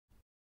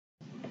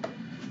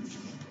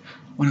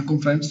வணக்கம்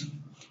ஃப்ரெண்ட்ஸ்.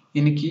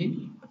 இன்னைக்கு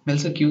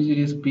melsec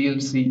series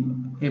PLC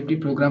எப்படி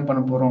ப்ரோக்ராம்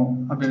பண்ண போகிறோம்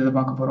அப்படின்றத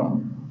பார்க்க போகிறோம்.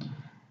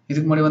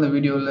 இதுக்கு முன்னாடி வந்த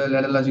வீடியோவில்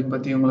லேடர் லாஜிக்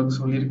பற்றி உங்களுக்கு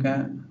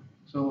சொல்லியிருக்கேன்.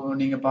 ஸோ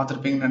நீங்கள்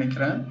பார்த்துருப்பீங்கன்னு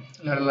நினைக்கிறேன்.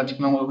 லேடர்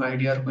லாஜிக்னா உங்களுக்கு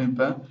ஐடியா இருக்கும்.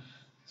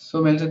 இப்போ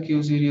melsec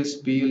series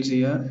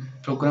PLCயை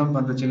ப்ரோக்ராம்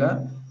பண்ணுறதுல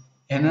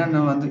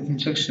என்னென்ன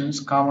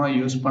இன்ஸ்ட்ரக்ஷன்ஸ் காமனாக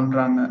யூஸ்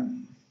பண்ணுறாங்க,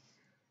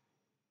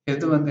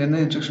 என்ன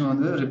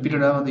இன்ஸ்ட்ரக்ஷன்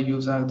ரிப்பீட்டடாக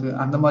யூஸ் ஆகுது,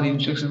 அந்த மாதிரி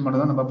இன்ஸ்ட்ரக்ஷன்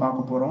மட்டும் தான் நம்ம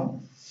பார்க்க போகிறோம்.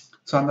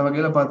 ஸோ அந்த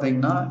வகையில்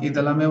பார்த்தீங்கன்னா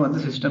இதெல்லாமே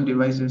சிஸ்டம்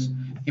டிவைசஸ்.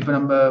 இப்போ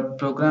நம்ம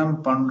ப்ரோக்ராம்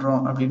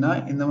பண்ணுறோம் அப்படின்னா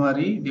இந்த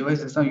மாதிரி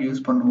டிவைசஸ் தான்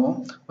யூஸ் பண்ணுவோம்.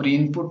 ஒரு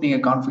இன்புட்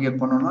நீங்கள் கான்ஃபிகர்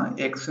பண்ணோன்னா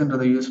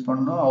எக்ஸ்ன்றதை யூஸ்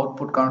பண்ணணும்,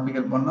 அவுட்புட்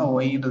கான்ஃபிகர் பண்ணால்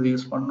ஒய்ன்றதை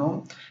யூஸ் பண்ணணும்.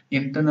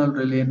 Internal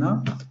ரிலேனா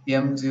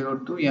M0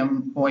 to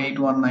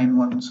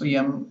M8191, so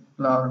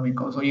எம்ல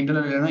ஆரம்பிக்கும். ஸோ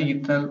இன்டர்னல் ரிலேனா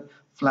இன்டர்னல்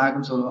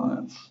ஃப்ளாக்னு சொல்லுவாங்க.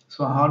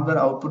 ஸோ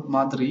ஹார்ட்வேர் அவுட்புட்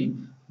மாதிரி,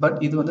 பட்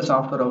இது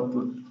சாஃப்ட்வேர்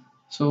அவுட்புட்.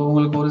 ஸோ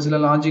உங்களுக்கு ஒரு சில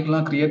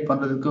லாஜிக்லாம் கிரியேட்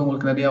பண்ணுறதுக்கு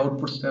உங்களுக்கு நிறைய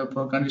அவுட்புட்ஸ்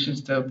தேவைப்படும்,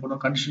 கண்டிஷன்ஸ் தேவைப்படும்,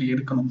 கண்டிஷன்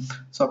எடுக்கணும்.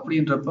 ஸோ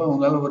அப்படின்றப்ப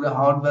உங்களால் ஒரு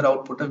ஹார்ட்வேர்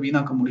அவுட்புட்டை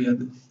வீணாக்க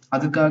முடியாது.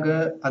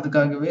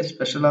 அதுக்காகவே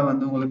ஸ்பெஷலாக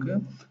உங்களுக்கு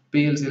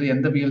பிஎல்சியில்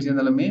எந்த பிஎல்சி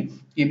இருந்தாலுமே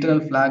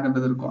இன்டர்னல்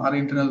ஃப்ளாக்ன்றது இருக்கும்,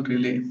 அது இன்டர்னல்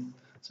ரிலே.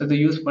 ஸோ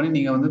இதை யூஸ் பண்ணி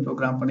நீங்கள்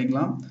ப்ரோக்ராம்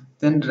பண்ணிக்கலாம்.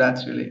 தென்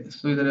ரேட்ச் ரிலே.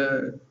 ஸோ இதில்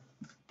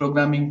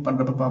ப்ரோக்ராமிங்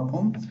பண்ணுறப்ப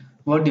பார்ப்போம்.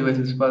 வேர்ட்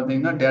டிவைசஸ்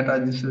பார்த்தீங்கன்னா data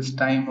registers,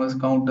 timers,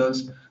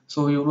 counters,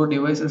 so இவ்வளோ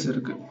டிவைசஸ்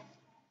இருக்குது.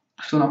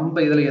 ஸோ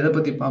நம்ம இதில் எதை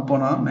பற்றி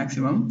பார்ப்போம்னா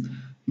மேக்ஸிமம்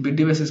பிட்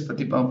டிவைசஸ்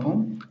பற்றி பார்ப்போம்,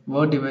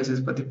 வேர்ட்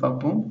டிவைசஸ் பற்றி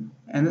பார்ப்போம்,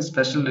 அண்ட்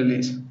ஸ்பெஷல்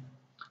ரிலேஸ்.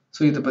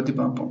 ஸோ இதை பற்றி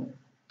பார்ப்போம்.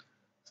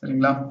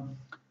 சரிங்களா?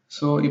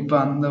 ஸோ இப்போ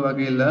அந்த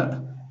வகையில்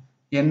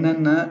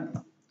என்னென்ன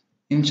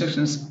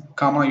இன்ஸ்ட்ரக்ஷன்ஸ்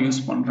காமனாக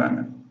யூஸ் பண்ணுறாங்க.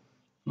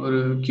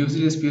 ஒரு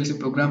QCS PLC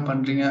ப்ரோக்ராம்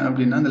பண்ணுறீங்க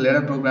அப்படின்னா இந்த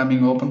லேடர்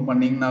ப்ரோக்ராமிங் ஓப்பன்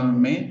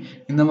பண்ணிங்கனாலுமே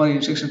இந்த மாதிரி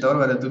இன்ஸ்ட்ரக்ஷன்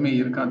தவிர வேறு எதுவுமே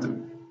இருக்காது.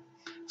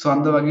 ஸோ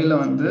அந்த வகையில்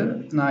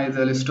நான்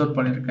இதை லிஸ்ட் அவுட்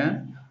பண்ணியிருக்கேன்.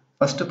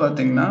 ஃபஸ்ட்டு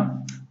பார்த்தீங்கன்னா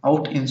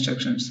அவுட்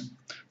இன்ஸ்ட்ரக்ஷன்ஸ்.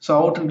 ஸோ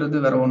அவுட்ன்றது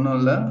வேற ஒன்றும்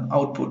இல்லை,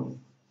 அவுட்புட்.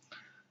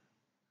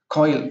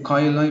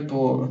 காயில்லாம் இப்போ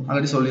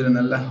ஆல்ரெடி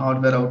சொல்லியிருந்தேன்ல,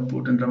 ஹார்ட்வேர்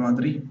அவுட்புட்ன்ற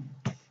மாதிரி.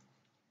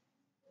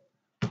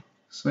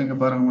 ஸோ இங்கே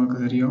பாருங்க,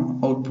 உங்களுக்கு தெரியும்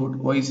output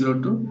Y0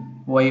 to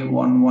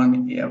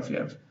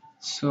Y11FF.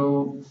 So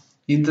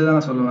இதுதான்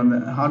நான் சொல்ல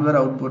வந்தேன். ஹார்ட்வேர்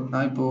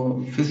அவுட்புட்னா இப்போ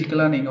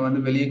ஃபிசிக்கலாக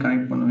நீங்கள் வெளியே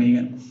கனெக்ட்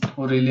பண்ணுவீங்க,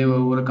 ஒரு ரிலேவோ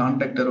ஒரு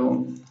கான்டாக்டரோ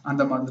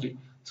அந்த மாதிரி.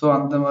 ஸோ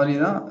அந்த மாதிரி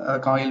தான்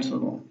காயில்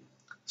சொல்லுவோம்.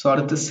 ஸோ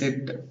அடுத்து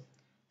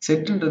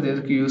செட்டுன்றது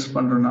எதுக்கு யூஸ்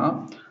பண்ணுறோன்னா,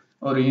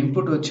 ஒரு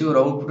இன்புட் வச்சு ஒரு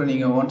அவுட்புட்டை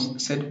நீங்கள் ஒன்ஸ்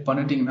செட்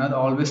பண்ணிட்டீங்கன்னா அது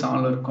ஆல்வேஸ்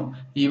ஆனில் இருக்கும்.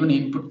 ஈவன்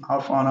இன்புட்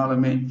ஆஃப்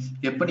ஆனாலுமே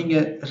எப்போ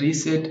நீங்கள்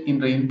ரீசெட்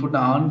என்ற இன்புட்டை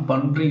ஆன்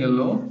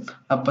பண்ணுறீங்களோ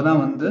அப்போ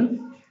தான்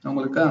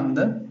உங்களுக்கு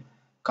அந்த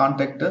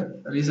கான்டாக்டை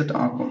ரீசெட்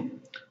ஆகும்.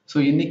 ஸோ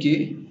இன்னைக்கு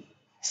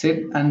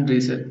செட் அண்ட்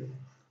ரீசெட்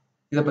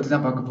இதை பற்றி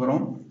தான் பார்க்க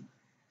போகிறோம்.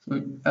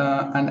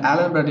 அண்ட்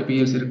ஆலன் பிராட்லி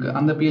பிஎல்சி இருக்குது.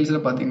 அந்த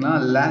பிஎல்சியில் பார்த்தீங்கன்னா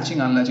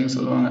லேட்சிங் அன்லேட்சிங்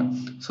சொல்லுவாங்க.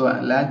 So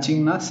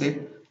லேட்சிங்னா set,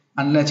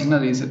 அன்லேட்சிங்னா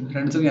reset.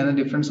 ரெண்டுத்துக்கும் எந்த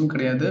டிஃப்ரென்ஸும்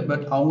கிடையாது,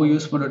 பட் அவங்க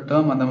யூஸ் பண்ணுற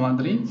டேர்ம் அந்த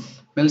மாதிரி.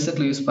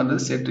 மெல்செக்கில் யூஸ்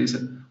பண்ணுறது set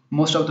reset.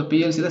 Most of the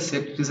பிஎல்சியில்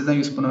set reset தான்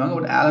யூஸ் பண்ணுவாங்க,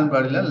 but Alan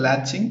பிராட்லியில்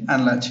latching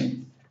அன்லேட்சிங்.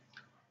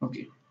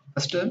 Okay,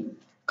 first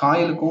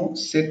காயிலுக்கும்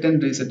set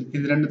and reset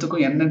இது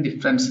ரெண்டுத்துக்கும் என்ன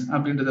டிஃப்ரென்ஸ்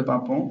அப்படின்றத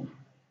பார்ப்போம்.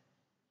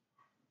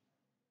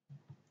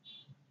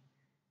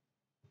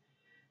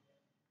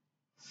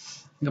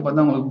 இங்கே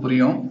பார்த்தா உங்களுக்கு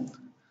புரியும்.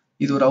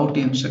 இது ஒரு out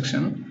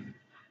instruction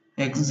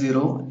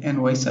X0 and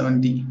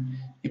Y70.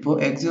 இப்போ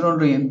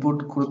X0ன்ற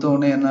இன்புட் கொடுத்த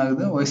உடனே என்ன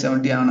ஆகுது,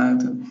 Y70 ஆன்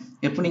ஆகுது.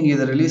 எப்போ நீங்கள்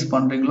இதை ரிலீஸ்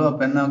பண்ணுறீங்களோ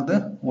அப்போ என்ன ஆகுது,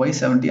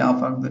 Y70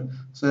 ஆஃப் ஆகுது.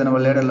 ஸோ இதை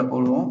நம்ம லேடரில்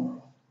போடுவோம்.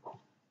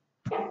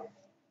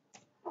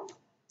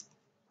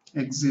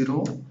 X0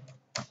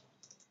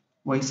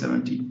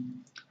 Y70.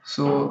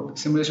 ஸோ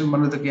சிமுலேஷன்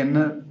பண்ணுறதுக்கு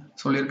என்ன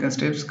சொல்லியிருக்கேன்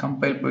ஸ்டெப்ஸ்,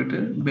 கம்பைல் போயிட்டு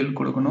பில்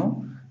கொடுக்கணும்,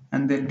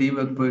 அண்ட் தென்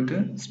டீபக் போயிட்டு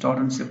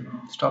start and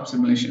stop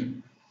simulation.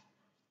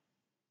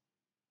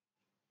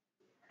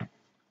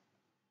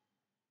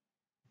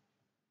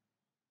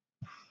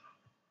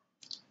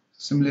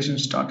 Simulation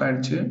start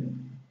ஆயிடுச்சு.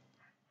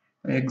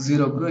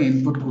 X0க்கு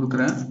இன்புட்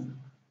கொடுக்குறேன்.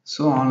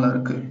 ஸோ ஆனில்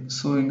இருக்குது.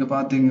 ஸோ இங்கே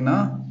பார்த்தீங்கன்னா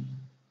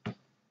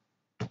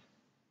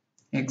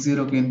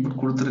X0க்கு இன்புட்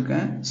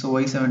கொடுத்துருக்கேன். ஸோ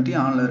Y70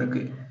 ஆனில்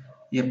இருக்குது.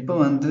 எப்போ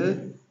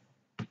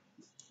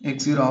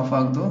X0 ஆஃப்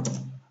ஆகுதோ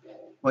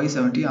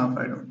Y70 ஆஃப்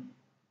ஆகிடும்.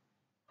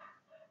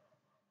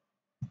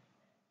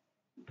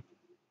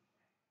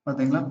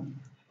 பார்த்தீங்களா,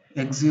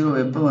 X0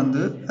 எப்போ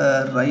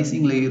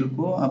ரைசிங்கில்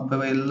இருக்கோ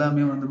அப்போ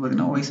எல்லாமே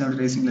பார்த்தீங்கன்னா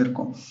Y70 ரைசிங்கில்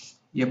இருக்கும்.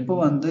 எப்போ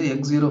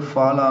X0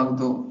 ஃபால்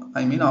ஆகுதோ,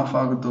 ஐ மீன் ஆஃப்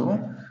ஆகுதோ,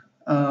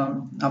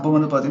 அப்போ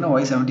பார்த்தீங்கன்னா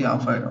Y70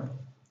 ஆஃப் ஆகிடும்.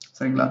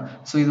 சரிங்களா?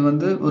 ஸோ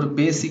இது ஒரு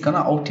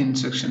பேசிக்கான அவுட்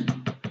இன்ஸ்ட்ரக்ஷன்.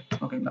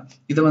 ஓகேங்களா?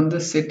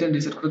 இதை செட் அண்ட்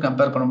ரீசெட் கூட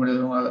கம்பேர் பண்ண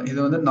முடியாது உங்களால்.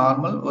 இது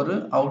நார்மல் ஒரு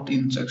அவுட்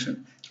இன்ஸ்ட்ரக்ஷன்.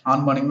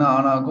 ஆன் பண்ணிங்கன்னா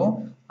ஆன் ஆகும்,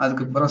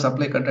 அதுக்கப்புறம்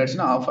சப்ளை கட்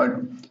ஆயிடுச்சுன்னா ஆஃப்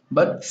ஆகிடும்.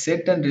 பட்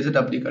செட் அண்ட்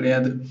ரீசெட் அப்படி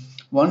கிடையாது.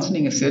 ஒன்ஸ்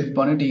நீங்கள் செட்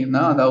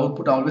பண்ணிட்டீங்கன்னா அந்த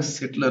அவுட்புட் ஆல்வேஸ்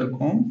செட்டில்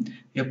இருக்கும்.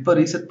 எப்போ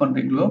ரீசெட்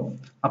பண்ணுறீங்களோ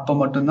அப்போ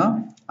மட்டும்தான்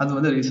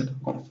அது ரீசெட்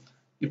இருக்கும்.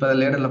 இப்போ அதை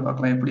லேடரில்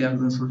பார்க்கலாம் எப்படி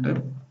ஆகுதுன்னு சொல்லிட்டு.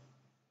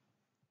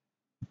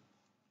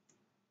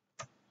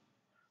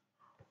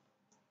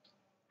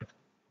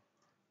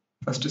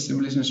 ஃபஸ்ட்டு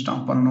சிமுலேஷன்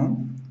ஸ்டாப் பண்ணணும்.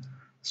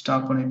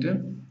 ஸ்டாப் பண்ணிவிட்டு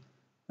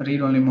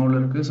ரீட் ஒன்லி மோடில்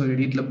இருக்குது. ஸோ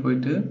எடிட்டில்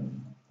போயிட்டு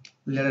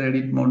லேடர்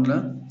எடிட் மோடில்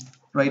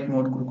ரைட்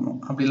மோட் கொடுக்கணும்.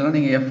 அப்படி இல்லைனா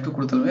நீங்கள் F2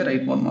 கொடுத்தாலுமே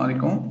right mode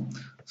மாறிக்கும்.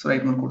 So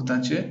right mode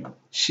கொடுத்தாச்சு.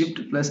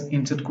 ஷிஃப்ட் ப்ளஸ்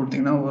இன்சர்ட்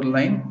கொடுத்தீங்கன்னா ஒரு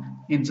லைன்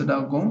இன்சர்ட்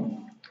ஆகும்.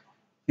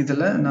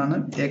 இதில் நான்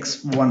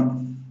X1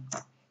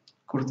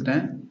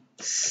 கொடுத்துட்டேன்.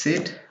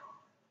 Set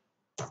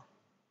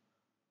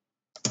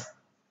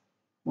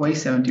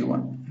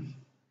Y71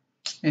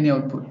 any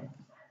output.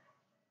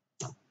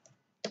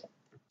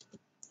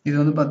 இது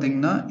வந்து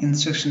பார்த்தீங்கன்னா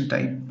இன்ஸ்ட்ரக்ஷன்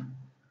டைப்.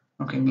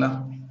 ஓகேங்களா?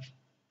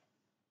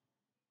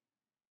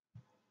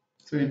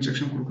 ஸோ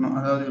இன்ஸ்ட்ரக்ஷன் கொடுக்கணும்.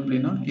 அதாவது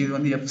எப்படின்னா இது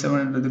வந்து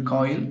F7ன்றது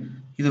காயில்,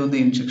 இது வந்து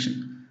இன்ஸ்ட்ரக்ஷன்.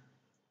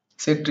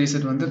 செட்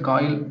ரீசெட் வந்து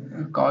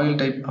coil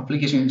type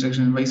application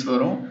instruction wise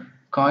வரும்.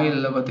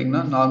 காயிலில்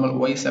பார்த்தீங்கன்னா நார்மல்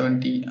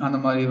Y70 அந்த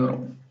மாதிரி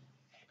வரும்.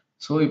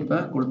 ஸோ இப்போ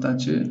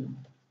கொடுத்தாச்சு.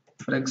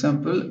 ஃபார்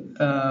எக்ஸாம்பிள்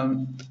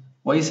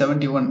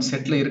Y71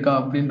 செட்டில் இருக்கா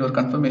அப்படின்ற ஒரு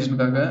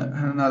கன்ஃபர்மேஷனுக்காக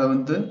நான் அதை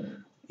வந்து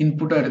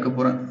இன்புட்டாக எடுக்க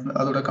போகிறேன்,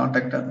 அதோட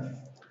கான்டாக்டை.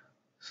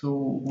 ஸோ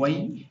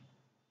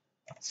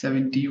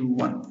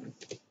Y71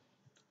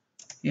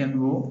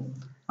 NO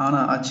ஆன்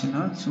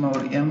ஆச்சுன்னா சும்மா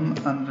ஒரு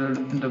M100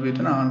 என்ற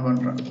போயிட்டு நான் ஆன்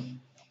பண்ணுறேன்.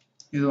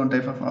 இது one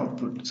type of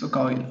output. So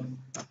coil.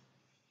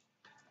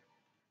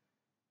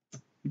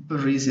 இப்போ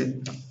ரீசெட்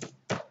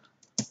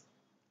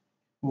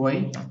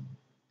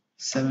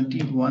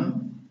Y71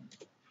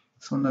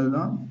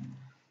 சொன்னதுதான்.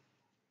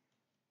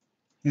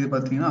 இது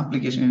பார்த்தீங்கன்னா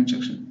application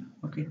instruction.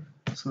 Okay.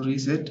 So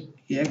reset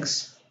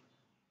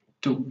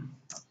X2.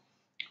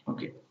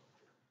 Okay.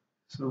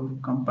 So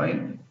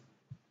compile,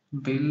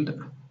 build,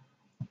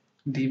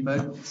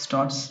 debug,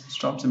 stop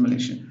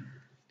simulation.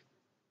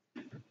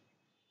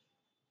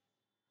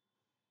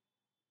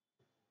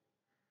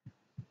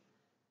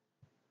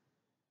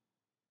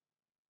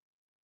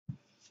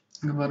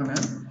 இங்க பாருங்க,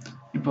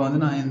 இப்போ வந்து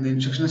நான் இந்த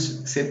இன்ஸ்ட்ரக்ஷனை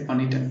செட்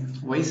பண்ணிட்டேன்.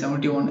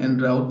 Y71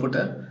 என்ற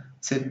அவுட்புட்டை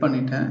செட்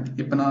பண்ணிட்டேன்.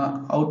 இப்போ நான்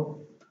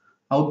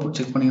அவுட்புட்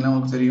செக் பண்ணிங்கன்னா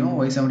உங்களுக்கு தெரியும்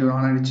Y71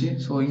 ஆன் ஆகிடுச்சு.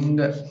 ஸோ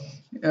இங்கே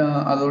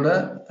அதோட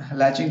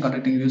latching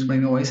contacting யூஸ்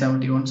பண்ணிங்க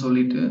Y71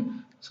 சொல்லிட்டு,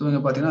 ஸோ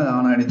இங்கே பார்த்தீங்கன்னா அது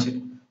ஆன் ஆகிடுச்சு.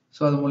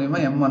 ஸோ அது மூலயமா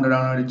M100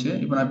 ஆன் ஆகிடுச்சு.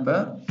 இப்போ நான் இப்போ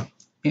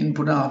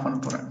இன்புட்டை ஆஃப் பண்ண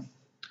போகிறேன்.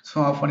 ஸோ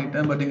ஆஃப்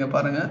பண்ணிட்டேன். பட் இங்கே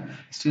பாருங்கள்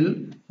ஸ்டில்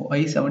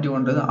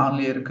Y71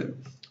 ஆன்லேயே இருக்குது.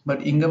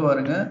 பட் இங்கே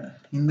பாருங்கள்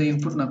இந்த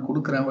இன்புட் நான்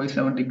கொடுக்குறேன்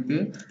Y70க்கு,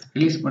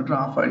 ரிலீஸ் பண்ணுற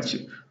ஆஃப் ஆகிடுச்சு.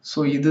 ஸோ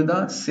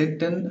இதுதான்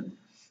set and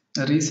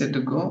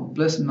ரீசெட்டுக்கும்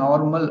plus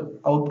normal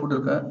output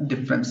இருக்க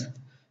டிஃப்ரென்ஸ்.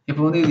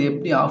 இப்போ வந்து இது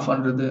எப்படி ஆஃப்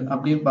பண்ணுறது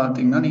அப்படின்னு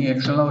பார்த்தீங்கன்னா நீங்கள்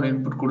எக்ஸ்ட்ரலாக ஒரு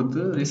இன்புட்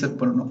கொடுத்து ரீசெட்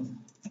பண்ணணும்.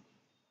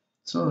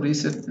 ஸோ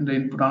ரீசெட் இந்த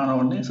இன்புட் ஆன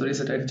உடனே ஸோ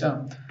ரீசெட் ஆகிடுச்சா.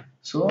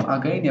 ஸோ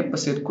அகைன் எப்போ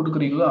செட்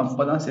கொடுக்குறீங்களோ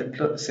அப்போ தான்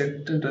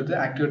செட்டுன்றது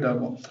ஆக்டிவேட்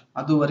ஆகும்.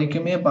 அது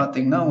வரைக்குமே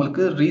பார்த்தீங்கன்னா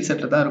உங்களுக்கு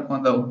ரீசெட்டில் தான் இருக்கும்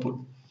அந்த அவுட்புட்.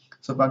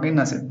 ஸோ இப்போ அகைன்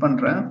நான் செட்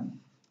பண்ணுறேன்.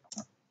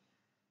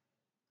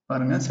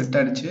 பாருங்க செட்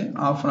ஆகிடுச்சு.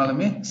 ஆஃப்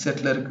ஆனாலுமே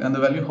செட்டில் இருக்குது, அந்த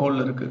வேல்யூ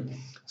ஹோல்டில் இருக்குது.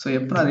 ஸோ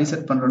எப்போ நான்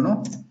ரீசெட் பண்ணுறேனோ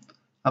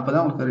அப்போ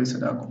தான் உங்களுக்கு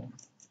ரீசெட் ஆகும்.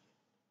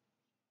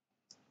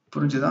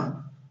 புரிஞ்சுதா?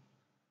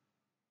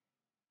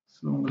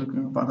 ஸோ உங்களுக்கு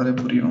பார்த்தாலே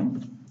புரியும்.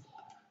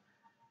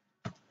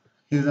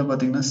 இதுதான்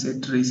பார்த்தீங்கன்னா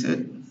செட்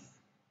ரீசெட்.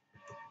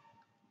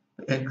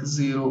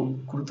 X0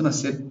 கொடுத்து நான்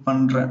செட்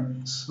பண்ணுறேன்.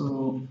 ஸோ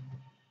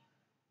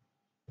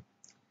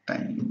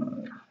டைமர்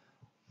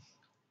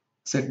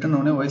செட்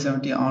பண்ணோடனே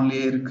Y70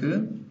 ஆன்லேயே இருக்குது.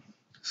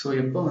 ஸோ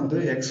எப்போ வந்து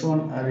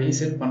X1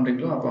 ரீசெட்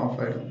பண்ணுறீங்களோ அப்போ ஆஃப்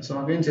ஆகிடும். ஸோ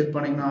அகைன் செட்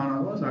பண்ணிங்கன்னா ஆன்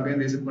ஆகும். ஸோ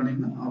அகைன் ரீசெட்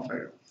பண்ணிங்கன்னா ஆஃப்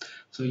ஆகிடும்.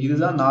 ஸோ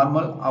இதுதான்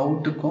நார்மல்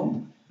அவுட்டுக்கும்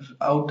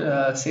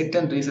செட்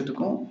அண்ட்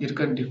ரீசெட்டுக்கும்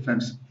இருக்க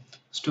difference.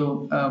 So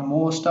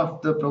most of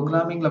the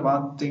ப்ரோக்ராமிங்கில்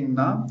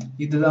பார்த்தீங்கன்னா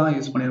இதுதான்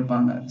யூஸ்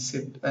பண்ணியிருப்பாங்க,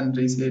 set and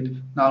reset,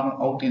 normal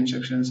out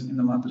instructions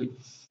இந்த மாதிரி.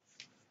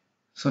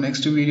 ஸோ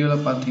நெக்ஸ்ட்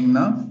வீடியோவில்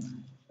பார்த்தீங்கன்னா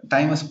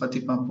டைமர்ஸ்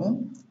பற்றி பார்ப்போம்.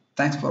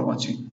 தேங்க்ஸ் ஃபார் வாட்சிங்.